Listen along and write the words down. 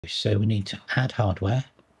So we need to add hardware.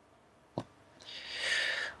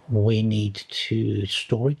 We need to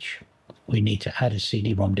storage. We need to add a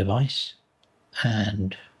CD-ROM device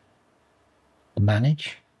and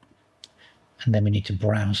manage. And then we need to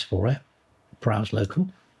browse for it, browse local.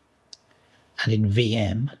 And in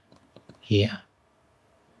VM here,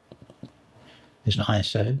 there's an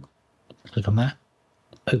ISO. Click on that,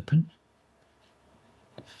 open,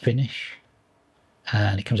 finish,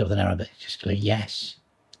 and it comes up with an error, but just click yes.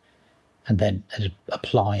 And then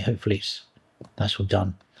apply, hopefully that's all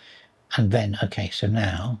done. And then, okay, so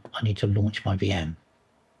now I need to launch my VM.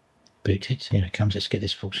 Boot it, here it comes, let's get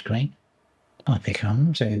this full screen. Up it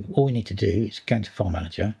comes, so all we need to do is go into File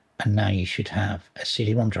Manager, and now you should have a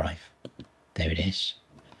CD-ROM drive. There it is.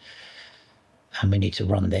 And we need to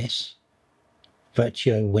run this.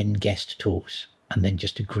 VirtIO Win Guest Tools, and then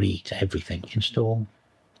just agree to everything. Install.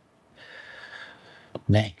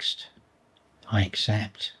 Next. I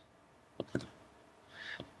accept.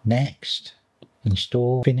 Next.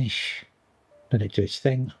 Install. Finish. Let it do its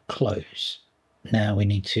thing. Close. Now we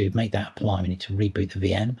need to make that apply. We need to reboot the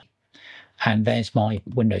VM. And there's my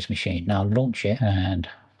Windows machine. Now launch it and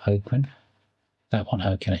open. That one,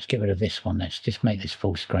 okay, let's get rid of this one. Let's just make this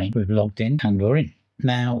full screen. We've logged in and we're in.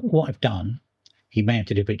 Now what I've done, you may have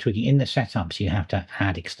to do a bit of tweaking. In the setups, you have to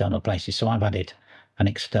add external places. So I've added an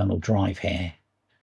external drive here